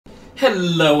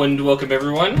Hello and welcome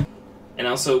everyone, and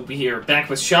also be here back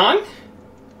with Sean.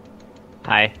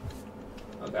 Hi.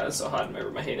 Oh god, it's so hot in my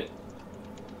room. I hate it.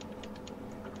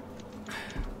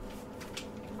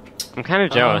 I'm kind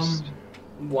of jealous.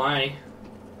 Why?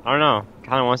 I don't know.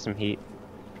 Kind of want some heat.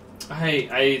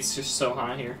 It's just so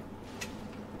hot here.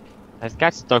 I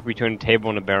got stuck between a table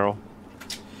and a barrel.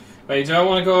 Wait, do I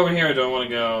want to go over here or do I want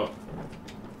to go?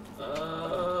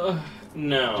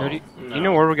 No. Do no. you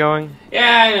know where we're going?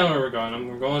 Yeah, I know where we're going.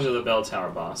 We're going to the bell tower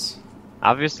boss.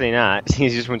 Obviously not. He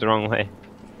just went the wrong way.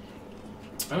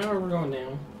 I don't know where we're going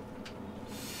now.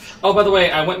 Oh, by the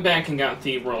way, I went back and got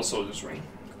the Royal Soldier's Ring.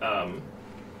 Do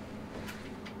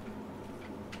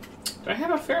I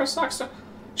have a Pharaoh's Lockstone?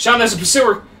 Sean, there's a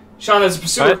pursuer! Sean, there's a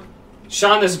pursuer! What?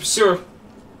 Sean, there's a pursuer!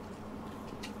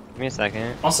 Give me a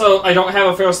second. Also, I don't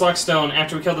have a Pharaoh's Lockstone.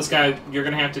 After we kill this guy, you're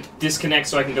gonna have to disconnect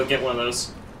so I can go get one of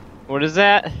those. What is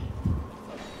that?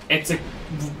 It's a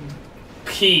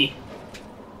key.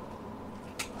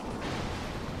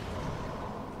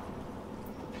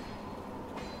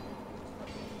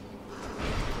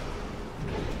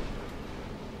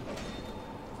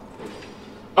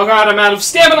 Oh god, I'm out of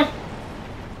stamina!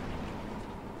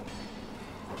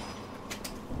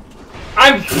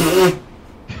 I'm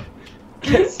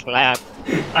Slap.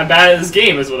 I'm bad at this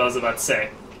game is what I was about to say.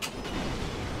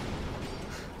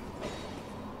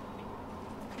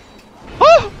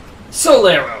 Soul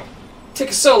arrow! Take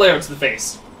a soul arrow to the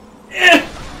face. Eh.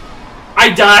 I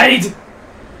died!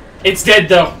 It's dead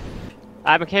though.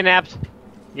 I'm kidnapped.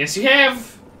 Yes you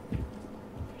have!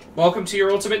 Welcome to your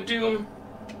ultimate doom.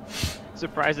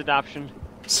 Surprise adoption.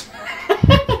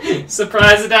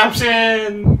 Surprise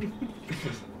adoption!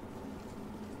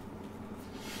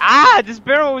 Ah! This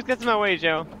barrel always gets in my way,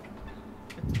 Joe.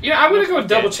 Yeah, I'm gonna go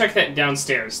double check that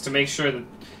downstairs to make sure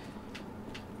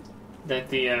that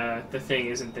the thing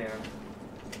isn't there.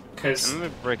 Cause I'm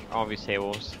gonna break all these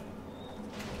tables.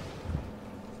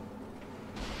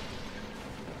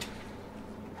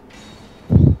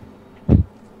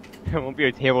 There won't be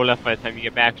a table left by the time you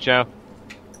get back, Joe.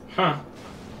 huh?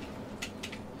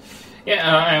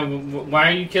 Yeah. Why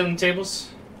are you killing tables?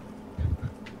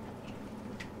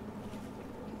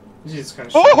 Jesus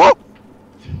Christ. Oh!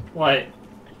 What?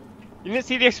 You didn't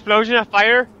see the explosion of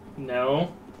fire?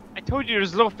 No. I told you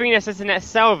there's a little thing that sits in that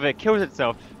cell that kills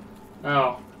itself.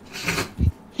 Oh.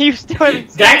 You still haven't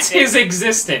seen That's it. his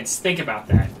existence. Think about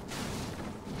that.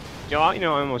 Joe, you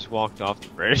know, I almost walked off the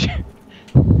bridge.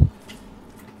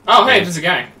 Oh, hey, there's a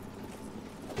guy.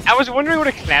 I was wondering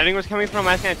where the clattering was coming from.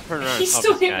 I was gonna turn around. He and help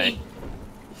still this hit guy. me.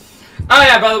 Oh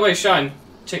yeah, by the way, Sean,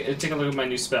 take a look at my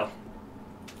new spell.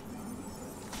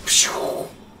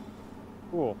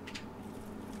 Cool.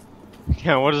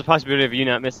 Yeah, what is the possibility of you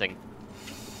not missing?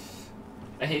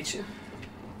 I hate you.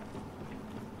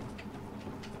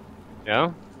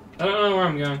 Joe? I don't know where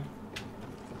I'm going.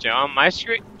 Joe, on my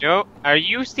screen? Joe, are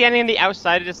you standing on the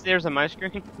outside of the stairs on my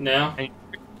screen? No.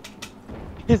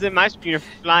 Is it my screen? You're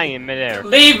flying in midair.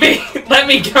 Leave me! Let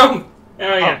me go!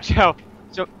 Oh yeah. Oh, Joe.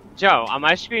 So, Joe, on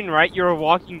my screen, right, you were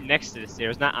walking next to the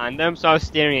stairs, not on them, so I was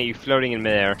staring at you floating in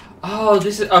midair. Oh,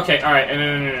 this is okay. All right.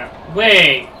 No.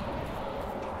 Wait.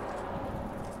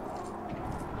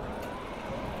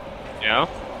 Joe?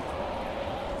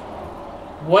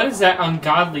 What is that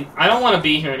ungodly? I don't want to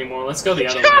be here anymore. Let's go the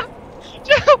other way.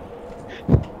 Joe!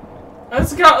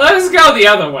 Let's go the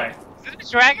other way. Is it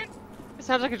a dragon? It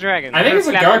sounds like a dragon. I think it's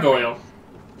a gargoyle.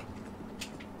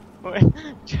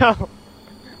 Joe,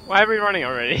 why are we running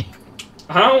already?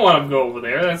 I don't want to go over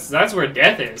there. That's where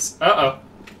death is. Uh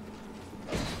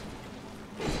oh.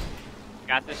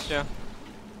 Got this, Joe?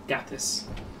 Got this.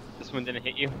 This one didn't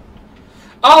hit you?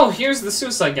 Oh, here's the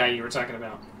suicide guy you were talking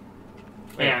about.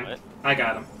 Wait a Man, minute. I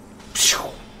got him.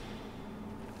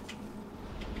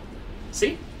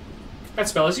 See? That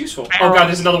spell is useful. Oh god,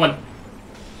 there's another one.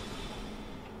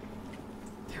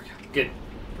 There we go. Good.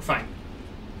 We're fine.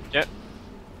 Yep.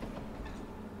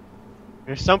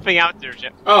 There's something out there, Joe.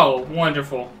 Oh,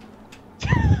 wonderful.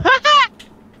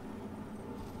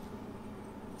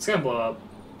 It's gonna blow up.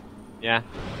 Yeah.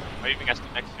 Why do you think I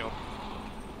stood next to him?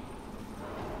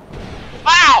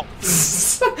 Wow!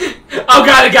 Oh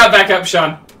god, it got back up,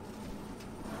 Sean.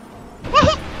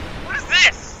 What is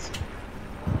this?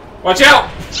 Watch out!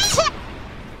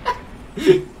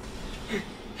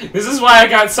 This is why I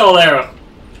got Soul Arrow.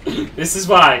 This is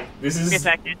why. This Wait a is...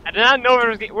 second. I did not know where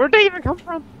it was. Where'd they even come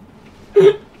from?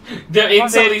 They're in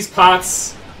some of these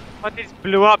pots. What, they just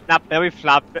blew up? Not belly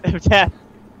flop. Death.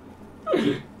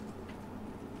 Can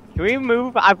we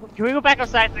move? Can we go back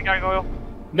outside to the gargoyle?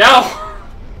 No!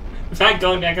 I'm not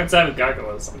going back outside with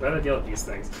gargoyles. I'm gonna deal with these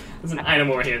things. There's an item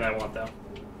over here that I want, though.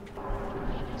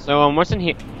 So, what's in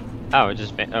here? Oh,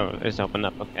 it's opened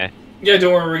up, okay. Yeah,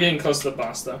 don't worry, we're getting close to the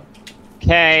boss, though.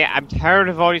 Okay, I'm tired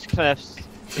of all these cliffs.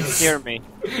 You hear me.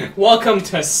 Welcome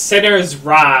to Sinner's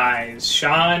Rise,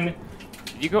 Sean.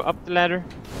 Did you go up the ladder?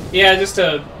 Yeah, just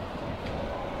to...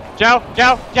 Joe!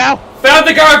 Joe! Joe! Found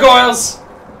the gargoyles!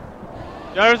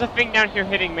 Joe, there's a thing down here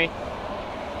hitting me.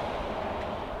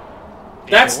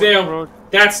 That's new.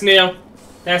 That's new.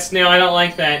 That's new, I don't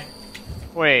like that.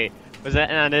 Wait, was that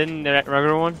not in that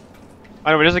regular one?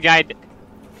 Oh, no, there's a guy...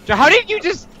 Joe, how did you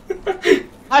just...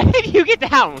 How did you get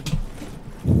down?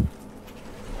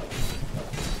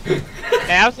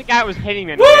 That was the guy that was hitting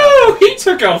me. Woo! He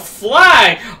took a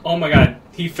fly! Oh my god,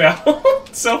 he fell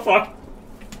so far.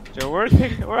 Joe, where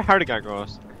are the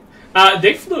gargoyles?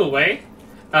 They flew away.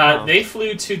 Oh. They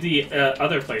flew to the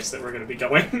other place that we're going to be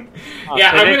going. Oh,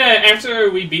 yeah, so I'm gonna,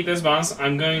 after we beat this boss,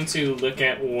 I'm going to look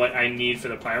at what I need for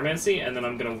the pyromancy, and then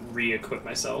I'm going to re-equip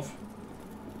myself.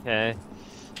 Okay.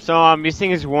 So, these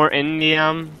things weren't in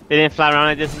the, they didn't fly around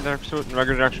like this in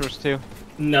regular Dark Souls 2?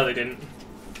 No, they didn't.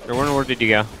 So where did you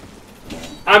go?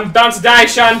 I'm about to die,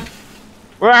 Sean!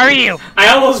 Where are you? I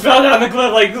almost fell down the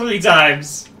cliff like 3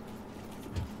 times.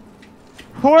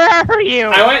 Where are you?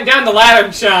 I went down the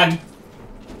ladder, Sean.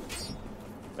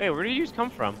 Wait, where did you just come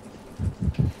from?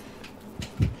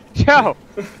 Joe!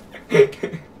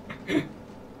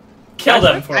 Kill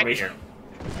them for me.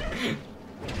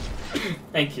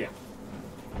 Thank you.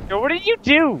 Joe, what did you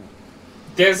do?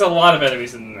 There's a lot of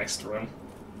enemies in the next room.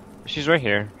 She's right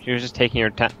here. She was just taking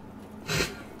her time.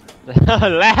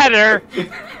 Ladder!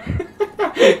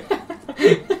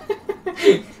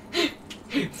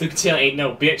 Lucatail ain't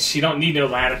no bitch. She don't need no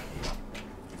ladder.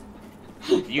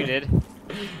 You did.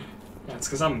 That's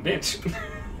because I'm a bitch.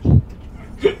 I'm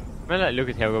gonna let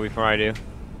Lucatail go before I do.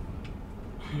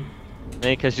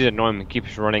 Maybe because she's annoying and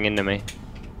keeps running into me.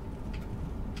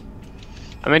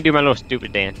 I'm gonna do my little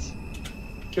stupid dance.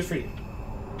 Good for you.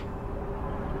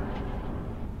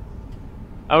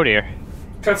 Oh dear.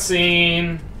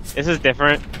 Cutscene. This is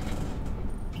different.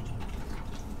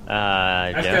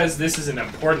 That's Jeff. because this is an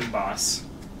important boss.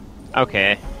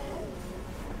 Okay.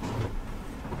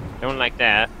 Don't like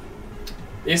that.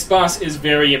 This boss is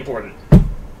very important.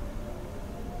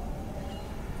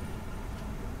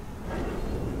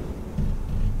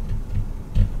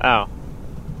 Oh.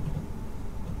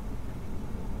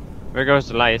 Where goes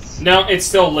the lights? No, it's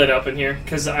still lit up in here,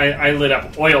 because I lit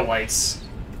up oil lights.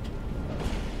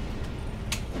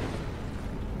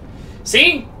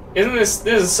 See? Isn't this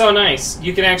is so nice?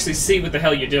 You can actually see what the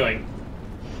hell you're doing.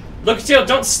 Lucatail,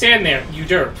 don't stand there, you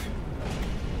derp.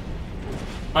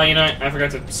 Oh, you know what? I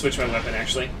forgot to switch my weapon,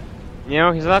 actually. You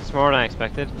know, he's a lot smaller than I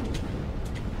expected.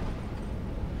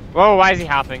 Whoa, why is he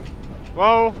hopping?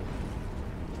 Whoa!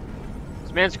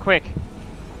 This man's quick.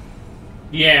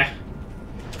 Yeah.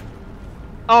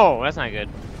 Oh, that's not good.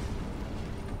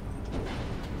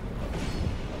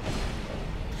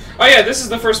 Oh yeah, this is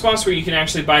the first boss where you can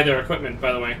actually buy their equipment,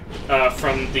 by the way.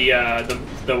 From the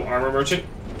armor merchant.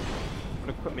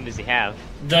 What equipment does he have?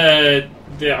 The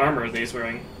armor that he's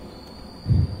wearing.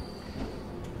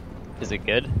 Is it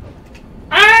good?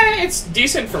 It's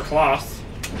decent for cloth.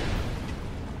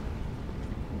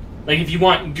 Like if you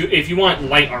want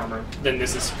light armor, then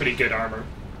this is pretty good armor.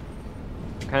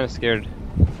 I'm kind of scared.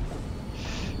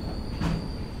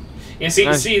 Yeah,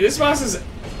 see, this boss is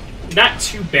not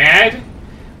too bad,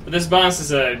 but this boss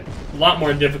is a lot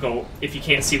more difficult if you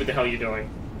can't see what the hell you're doing.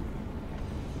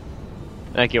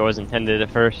 Like it was intended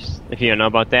at first. If you don't know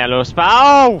about that little spot.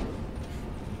 Oh!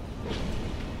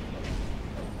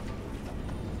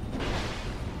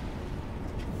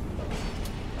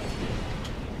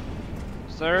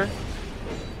 Sir?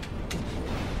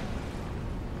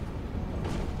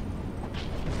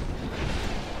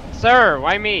 Sir,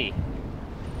 why me?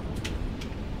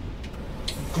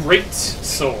 Great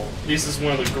soul. This is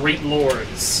one of the great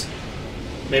lords.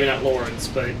 Maybe not lords,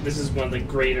 but this is one of the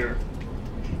greater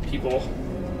people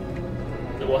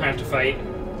that we'll have to fight.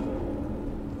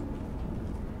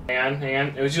 Hang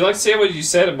on. Would you like to say what you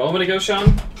said a moment ago,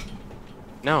 Sean?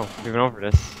 No, we've been over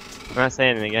this. I'm not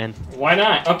saying it again. Why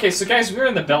not? Okay, so guys, we're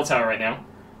in the bell tower right now.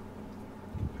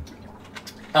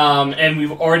 And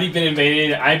we've already been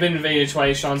invaded. I've been invaded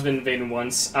twice. Sean's been invaded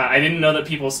once. I didn't know that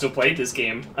people still played this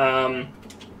game. So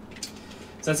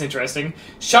that's interesting.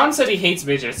 Sean said he hates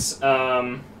midgets.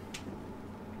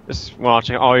 Just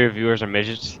watching all your viewers are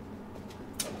midgets.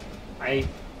 Wait.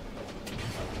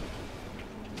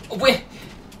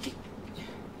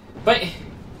 But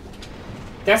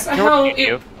that's not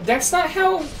how that's not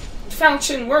how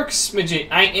Falchion works, midget.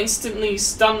 I instantly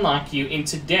stun lock you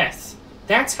into death.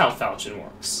 That's how Falchion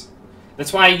works.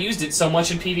 That's why I used it so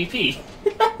much in PvP.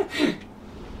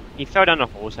 He fell down the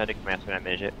hole, so I had to come after that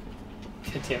midget.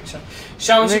 God damn, Sean.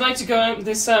 Sean, would you like to go up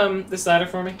this ladder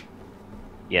for me?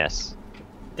 Yes.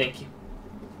 Thank you.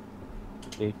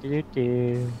 Be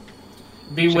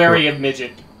Be wary of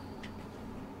midget.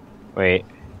 Wait.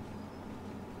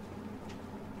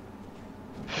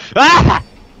 Ah!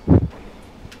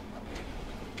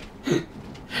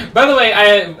 By the way,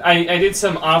 I did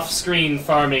some off-screen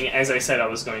farming as I said I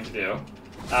was going to do.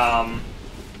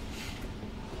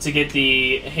 To get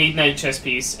the Hate Knight chest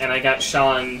piece, and I got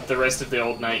Sean the rest of the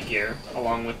Old Knight gear,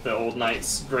 along with the Old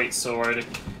Knight's great sword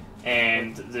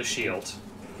and the shield.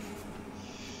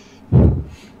 You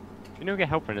don't get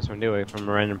help from this one, do we? From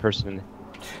a random person.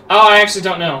 Oh, I actually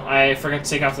don't know. I forgot to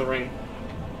take off the ring.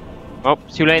 Oh,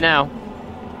 it's too late now.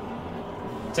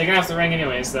 Taking off the ring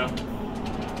anyways, though.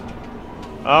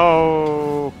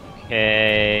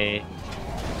 Okay.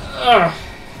 Ugh.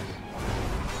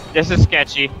 This is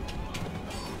sketchy.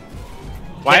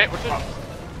 Why? Yeah.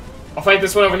 I'll fight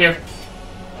this one over here.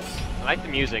 I like the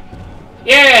music.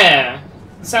 Yeah!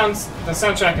 The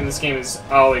soundtrack in this game has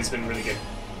always been really good.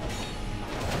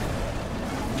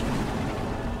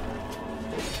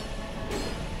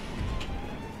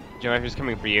 Joe, who's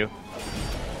coming for you?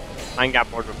 Mine got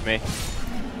bored with me.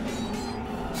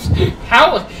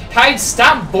 How?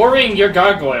 Stop boring your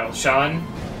gargoyle, Sean.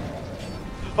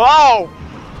 Oh!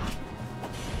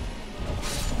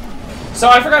 So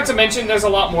I forgot to mention there's a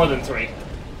lot more than 3.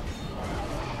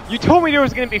 You told me there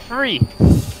was gonna be 3.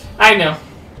 I know.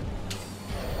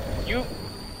 You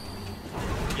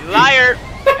liar!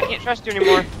 I can't trust you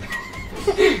anymore.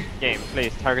 Game,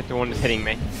 please target the one that's hitting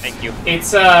me. Thank you.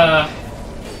 It's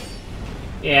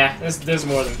yeah, there's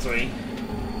more than 3.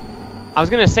 I was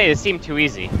gonna say this seemed too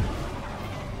easy.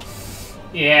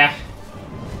 Yeah.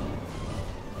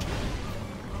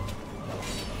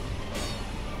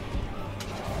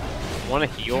 Want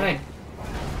to heal? Why?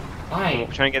 I'm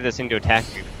trying to get this thing to attack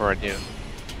me before I do.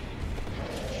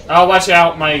 Oh, watch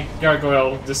out! My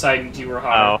gargoyle decided you were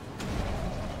hot. Oh.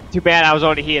 Too bad I was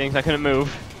already healing, so I couldn't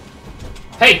move.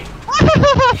 Hey!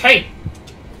 Hey!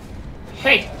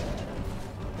 Hey!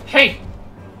 Hey!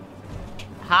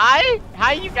 Hi?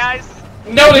 Hi, you guys.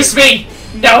 Notice me!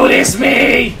 Notice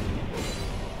me!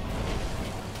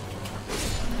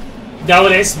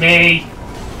 Notice me!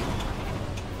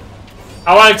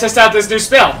 I want to test out this new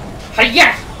spell.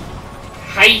 Hiya!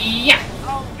 Hiya!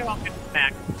 Oh, no, I'm getting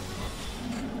back.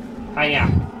 Hiya!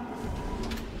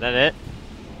 Is that it?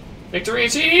 Victory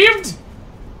achieved!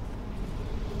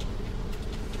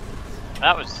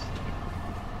 That was...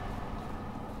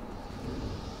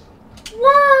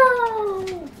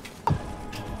 Woo!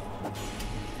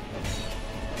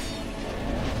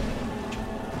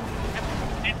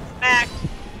 It's smacked.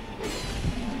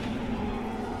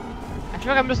 I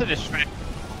feel like I'm just a distraction.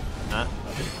 Huh?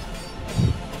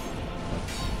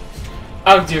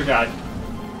 Oh dear God.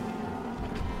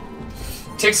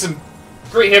 Take some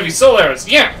great heavy soul arrows.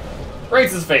 Yeah! Right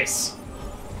to his face.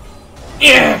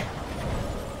 Yeah!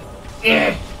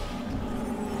 Yeah!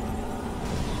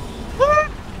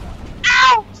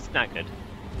 Ow! It's not good.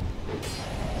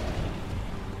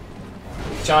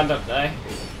 John, don't die.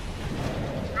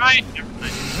 Right, never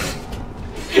mind.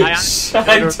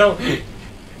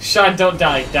 Sean, don't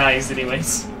die. Dies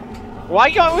anyways. Why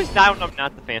you always die when I'm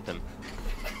not the Phantom?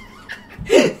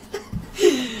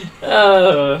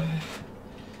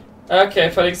 Okay,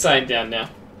 putting sign down now.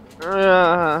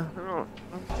 I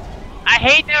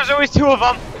hate there's always 2 of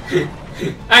them.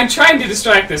 I'm trying to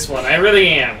distract this one. I really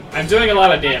am. I'm doing a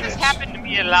lot of damage. This happened to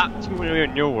me a lot too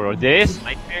in your world. This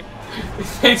like me.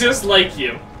 They just like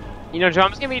you. You know,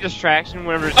 John's gonna be a distraction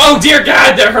whenever. Oh dear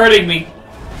God, they're hurting me.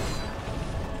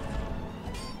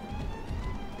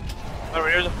 Oh,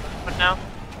 here's a one now.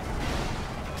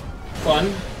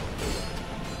 Fun.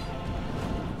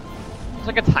 It's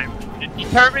like a timer. It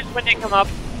determines when they come up.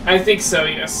 I think so.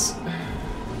 Yes.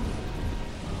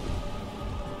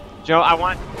 Joe, I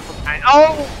want.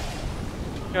 Oh!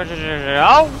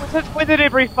 Oh! When did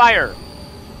it breathe fire?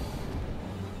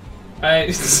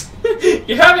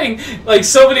 You're having like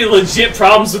so many legit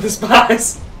problems with this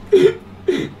boss. Yeah,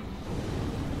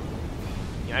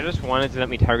 I just wanted to let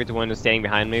me target the one that's standing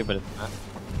behind me, but it's not.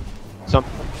 So,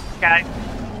 guy.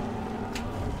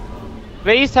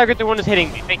 Please target the one that's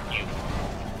hitting me. Thank you.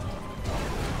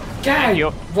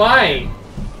 God, why?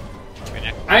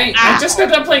 I just got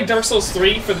done playing Dark Souls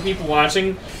 3 for the people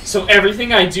watching, so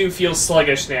everything I do feels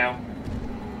sluggish now.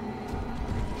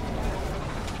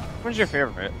 What's your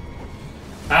favorite?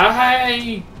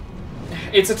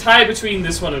 It's a tie between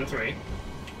this one and 3.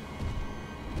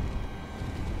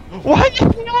 What? No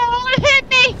one hit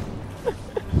me!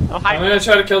 Oh, hi. I'm gonna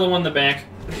try to kill the one in the back.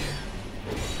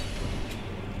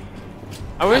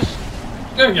 I wish.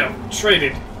 There we go.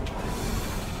 Traded.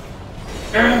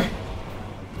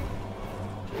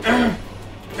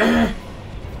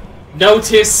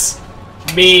 Notice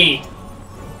me.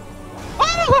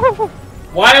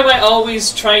 Why am I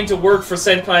always trying to work for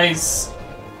Senpai's,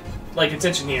 like,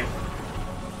 attention here?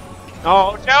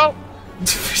 Oh, Joe!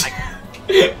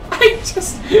 I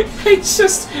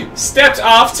just stepped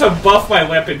off to buff my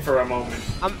weapon for a moment.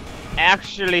 I'm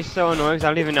actually so annoyed because I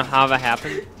don't even know how that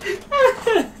happened.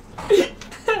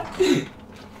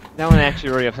 That one actually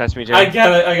really upsets me, Joe. I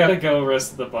gotta go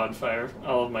rest of the bonfire.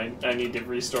 I need to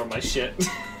restore my shit.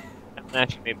 That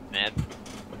actually made me mad.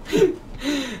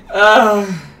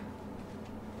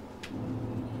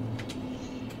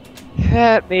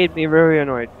 That made me very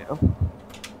annoyed, Joe.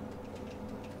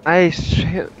 I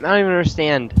don't even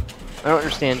understand. I don't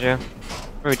understand, Joe.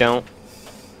 I really don't.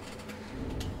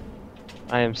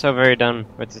 I am so very done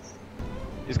with this.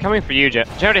 He's coming for you, Joe.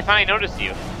 Joe, they finally noticed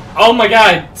you. Oh my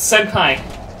god, Senpai.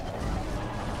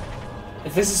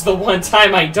 If this is the one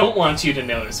time I don't want you to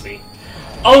notice me.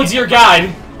 Oh dear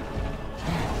god!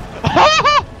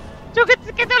 Joe,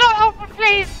 get that out,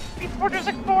 please! Before there's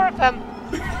like 4 of them!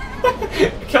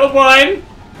 Killed one!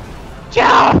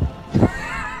 Joe!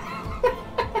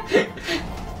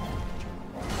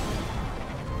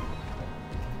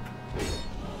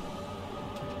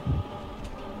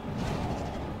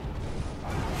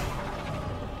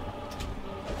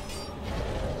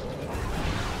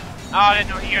 Oh, I didn't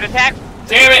know he would attack.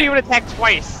 Damn it! He would attack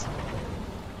twice.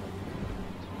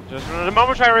 Just a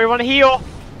moment, I really want to heal.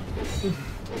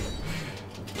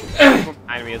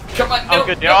 Come on! Oh, No,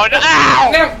 good. no, Oh, no!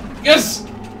 Ow! no! Yes!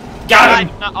 Got him!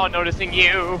 I'm not all noticing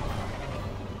you.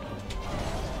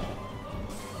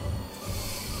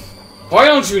 Why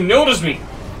don't you notice me?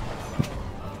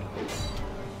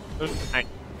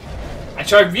 I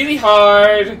tried really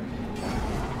hard.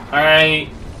 Alright,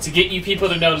 to get you people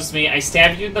to notice me. I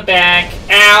stabbed you in the back.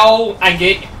 Ow! I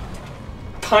get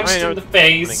punched in the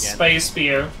face by a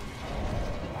spear.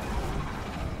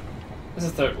 There's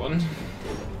a third one.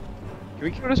 Can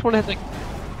we kill this one? Like,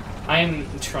 I'm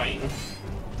trying.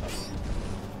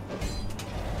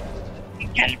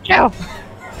 get him, Joe!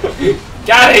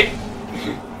 Got it!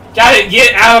 Got it!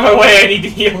 Get out of my way! I need to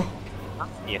heal. I'm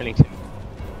healing too.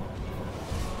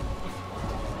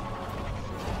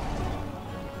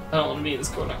 I don't want to be in this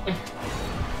corner.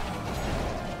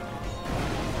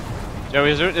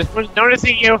 Joe, this one's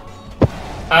noticing you.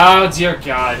 Oh dear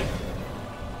god.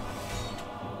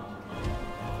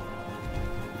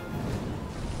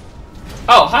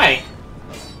 Oh, hi.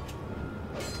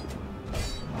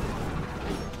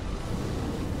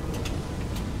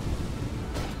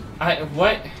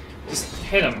 What? Just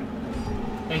hit him.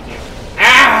 Thank you.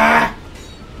 Ah!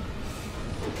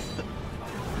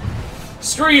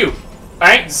 Screw you!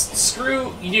 Alright,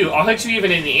 screw you. I'll hit you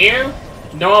even in the air.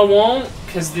 No, I won't,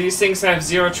 because these things have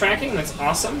 0 tracking. That's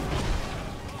awesome.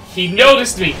 He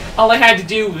noticed me. All I had to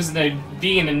do was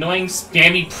be an annoying,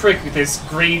 spammy prick with this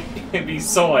great heavy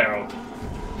soul arrow.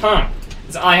 Huh.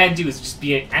 That's all I had to do was just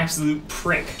be an absolute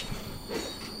prick.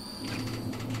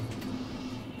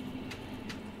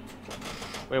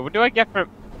 Wait, what do I get from...